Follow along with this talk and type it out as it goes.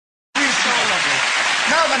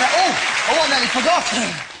I nearly forgot.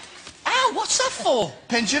 Ow, what's that for?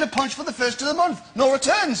 Pinching a punch for the first of the month. No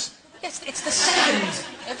returns. Yes, it's the second.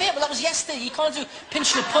 Well, that was yesterday. You can't do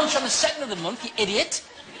pinching a punch on the second of the month, you idiot.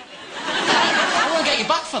 I won't get you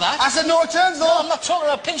back for that. I said no returns, though. No, I'm not talking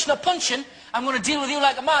about pinching or punching. I'm going to deal with you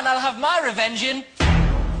like a man. I'll have my revenge in...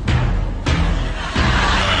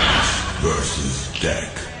 versus Dec.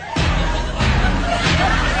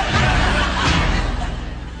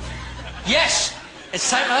 Yes! It's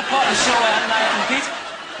time for that part of the show where Anne and I compete.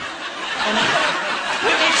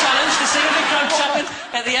 Wicked challenge to see who the crown champion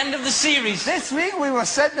at the end of the series. This week we were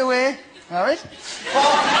sent away, all right, for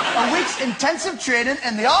a week's intensive training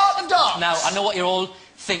in the art of darts. Now, I know what you're all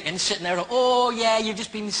thinking, sitting there, oh, yeah, you've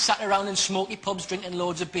just been sat around in smoky pubs drinking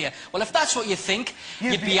loads of beer. Well, if that's what you think,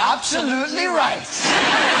 you'd be absolutely right.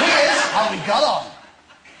 Here's how we got on.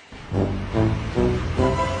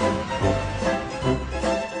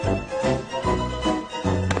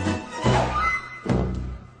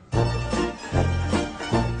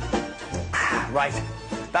 Right,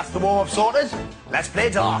 that's the warm-up sorted. Let's play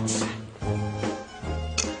darts. How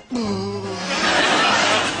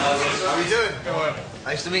are you doing?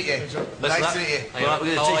 Nice to meet you. Nice to meet you. Right,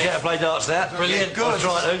 we're going to teach you how to play darts now. Brilliant. Good. I'll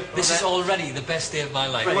try to. This is already the best day of my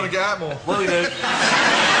life. We want to get out more. What do we do?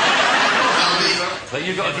 But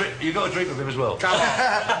you've got a drink with him as well.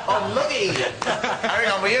 Oh, lucky. Hang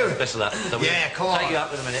on with you. Best of that. So Yeah, come on. Take you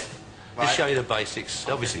up in a minute. Right. Just show you the basics.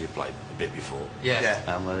 Obviously, you've played a bit before. Yeah.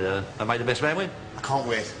 And I made the best man win. I can't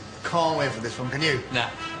wait. Can't wait for this one, can you? Nah,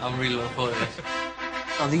 I'm really looking forward to this.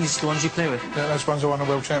 Are these the ones you play with? Yeah, those ones I won the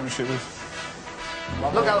World Championship with.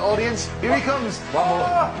 Look out, audience. Here he comes.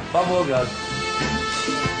 One more go.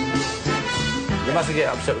 You mustn't get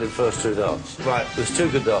upset with the first two darts. Right. There's two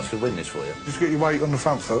good darts could win this for you. Just get your weight on the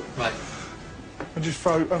front foot. Right. And just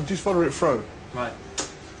follow it through. Right.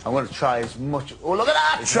 I'm going to try as much... Oh, look at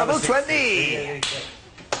that! Treble 20!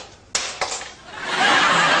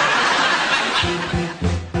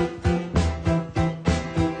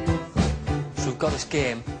 So we've got this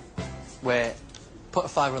game where put a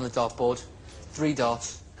fiver on the dartboard, 3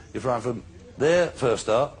 darts. You're throwing from their first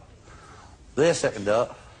dart, their second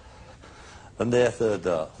dart, and their third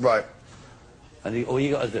dart. Right. And all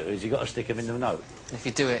you got to do is you got to stick them in the note. And if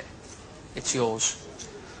you do it, it's yours.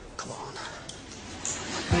 Come on.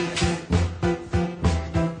 Yep.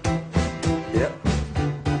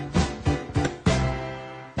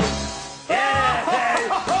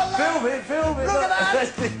 Film it. Look at that!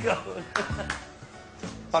 Let's go.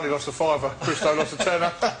 Only lost a fiver. Bristow lost a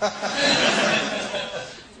tenner.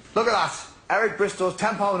 Look at that. Eric Bristow's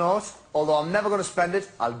 £10 note. Although I'm never going to spend it,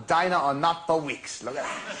 I'll dine out on that for weeks. Look at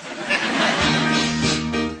that.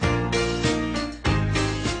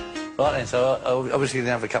 Right then, so obviously you're going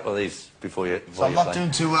to have a couple of these before you... So I'm not doing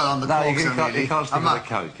too well on the No, coke, you then, can't really. stick I'm with not... the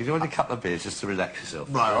coke. You want a couple of beers just to relax yourself.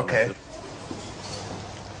 Right, OK.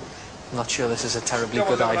 I'm not sure this is a terribly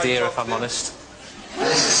good idea, if I'm honest.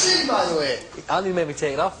 Nice to see you, by the way. Andy made me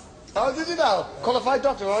take it off. How did you know? Qualified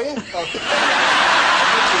doctor, are you?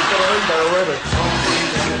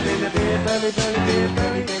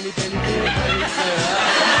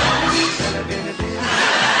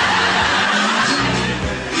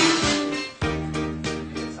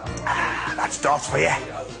 That's darts for you.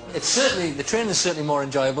 It's certainly, the training's certainly more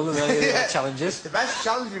enjoyable than the other challenges. The best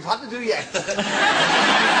challenge we've had to do yet.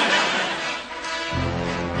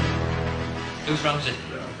 Who's Ramsey?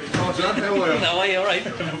 Oh, John, how are you? No, are you all right?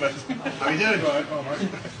 How you doing? Right, all right.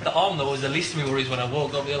 The arm, though, was the least of my worries when I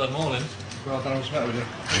woke up the other morning. Well, I don't know what's the matter with you.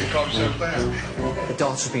 You calm yourself down. The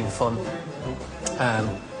darts have been fun.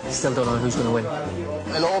 Still don't know who's going to win.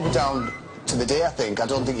 It'll all be down to the day, I think. I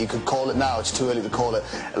don't think you could call it now. It's too early to call it.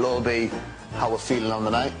 It'll all be how we're feeling on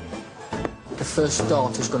the night. The first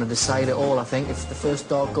dart is going to decide it all, I think. If the first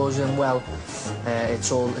dart goes in well,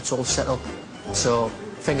 it's all set up. So,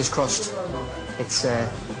 fingers crossed, it's in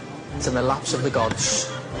the laps of the gods.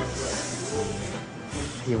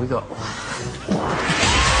 Here we go.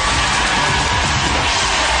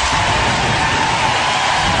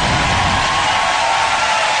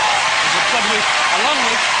 A long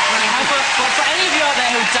week. But for any of you out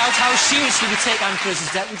there who doubt how seriously we take Anne versus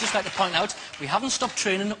Dec, we'd just like to point out we haven't stopped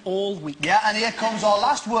training all week. Yeah, and here comes our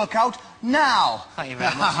last workout now. Thank you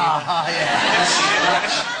very much.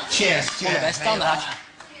 Cheers. All the best. Down the hatch.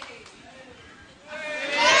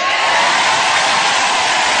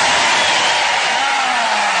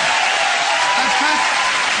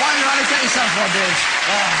 Why don't you really get yourself one, dude?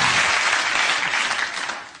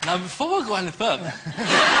 Now, before we go any further,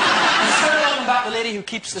 let's welcome back the lady who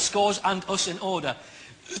keeps the scores and us in order.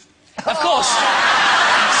 Of course.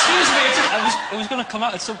 Excuse me, it was going to come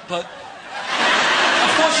out at some point.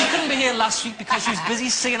 Of course, she couldn't be here last week because she was busy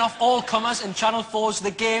seeing off all comers in Channel 4's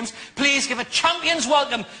The Games. Please give a champion's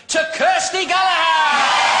welcome to Kirsty Gallagher!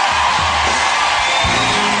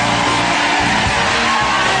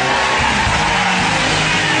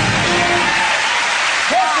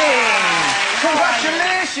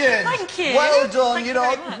 Congratulations! Thank you. Well done. Thank you you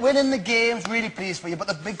know, very much. winning the game's really pleased for you. But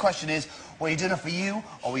the big question is, were you doing it for you,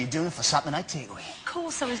 or were you doing it for Saturday Night Takeaway? Of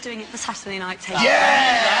course I was doing it for Saturday Night Takeaway.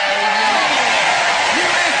 Yeah!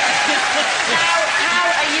 How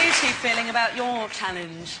are you two feeling about your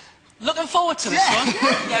challenge? Looking forward to this one.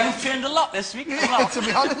 Yeah, we've trained a lot this week as well. To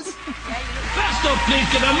be honest. First up, please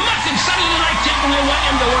give a massive Saturday Night Takeaway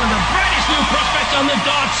welcome to one of the brightest new prospects on the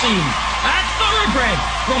dart scene. At Thoroughbred,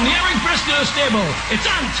 from the Eric Bristow stable, it's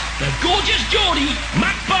Ant, the gorgeous Geordie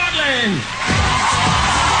McPartland.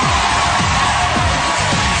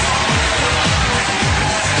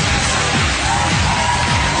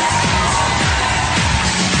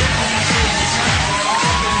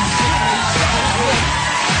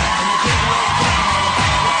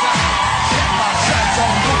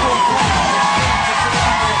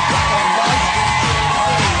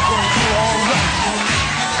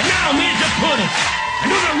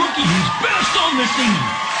 Another rookie who's burst on the scene.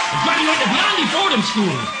 A graduate of the Andy Fordham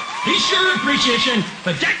School. He's sure appreciation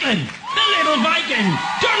for Declan, the little Viking.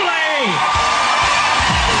 Dudley!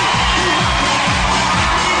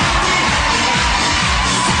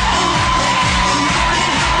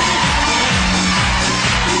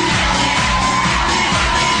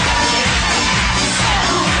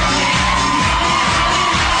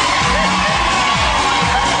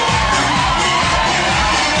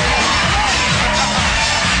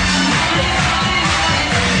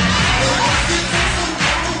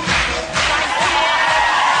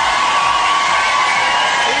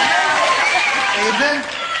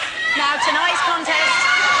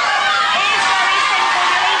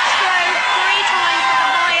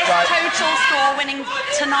 winning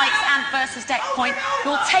tonight's Ant versus Dec point.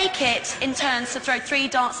 We'll take it in turns to throw 3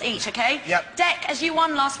 darts each, okay? Yep. Dec, as you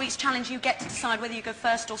won last week's challenge, you get to decide whether you go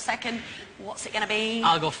first or second. What's it going to be?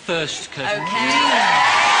 I'll go first, Kirsty. Okay. Decided.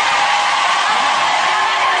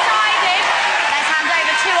 Let's hand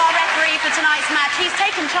over to our referee for tonight's match. He's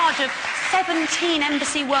taken charge of 17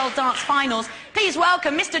 Embassy World Darts Finals. Please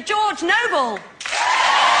welcome Mr. George Noble.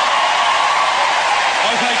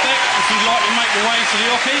 Okay, Dec, if you'd like to make your way to the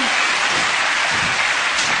hockey.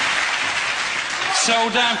 Settle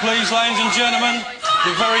down, please, ladies and gentlemen.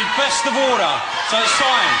 The very best of order. So it's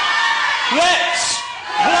time. Let's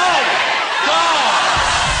play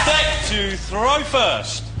darts. Dec to throw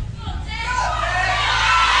first.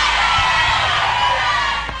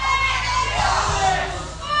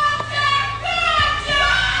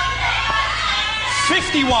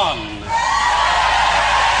 $51.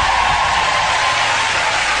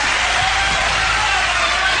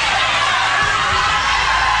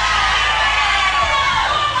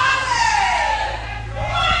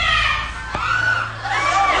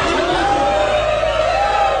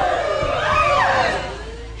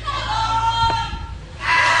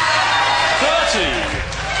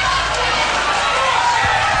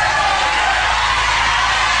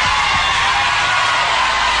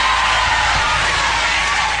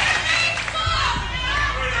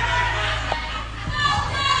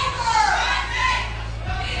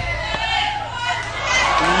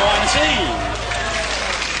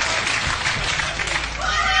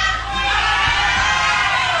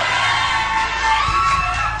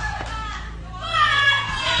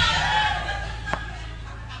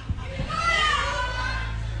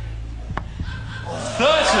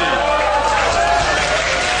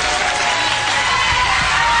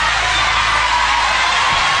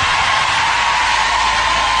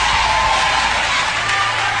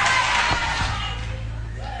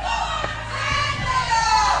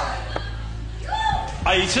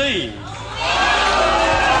 18. And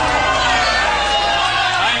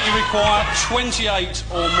you require 28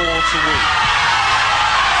 or more to win.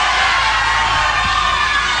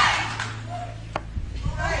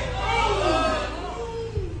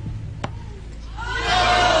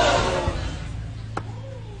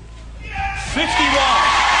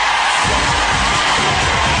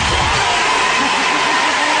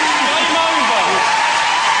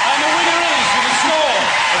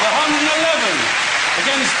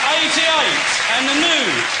 And the new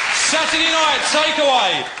Saturday Night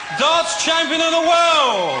Takeaway Darts Champion of the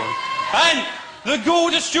World, and the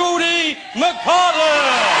gorgeous Geordie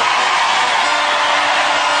McPartland.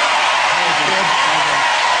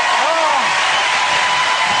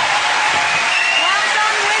 Well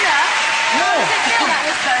done, winner. How does it feel? That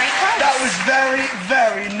was very close. That was very,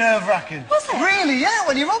 very nervous. nerve-wracking. Was it? Really, yeah,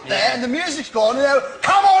 when you're up there and the music's going, and they're,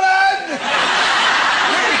 come on in!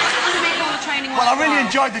 All the training Well, I really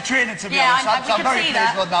enjoyed the training, to be honest. we I'm can very see pleased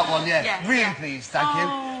that. with that one, yeah. Really pleased, thank you.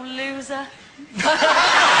 Oh, loser.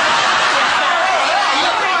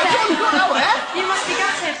 You must be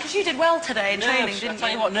gutted, because you did well today in training, didn't you? I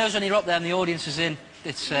tell you what, nerves when you're up there and the audience is in.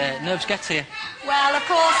 It's nerves get to you. Well, of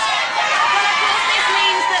course, this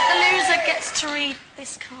means that the loser gets to read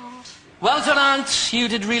this card. Well done, Ant. You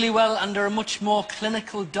did really well under a much more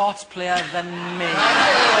clinical darts player than me.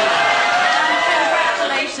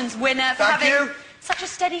 Congratulations, winner, for having such a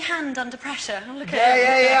steady hand under pressure. Look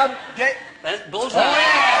at him. Yeah. Bullseye.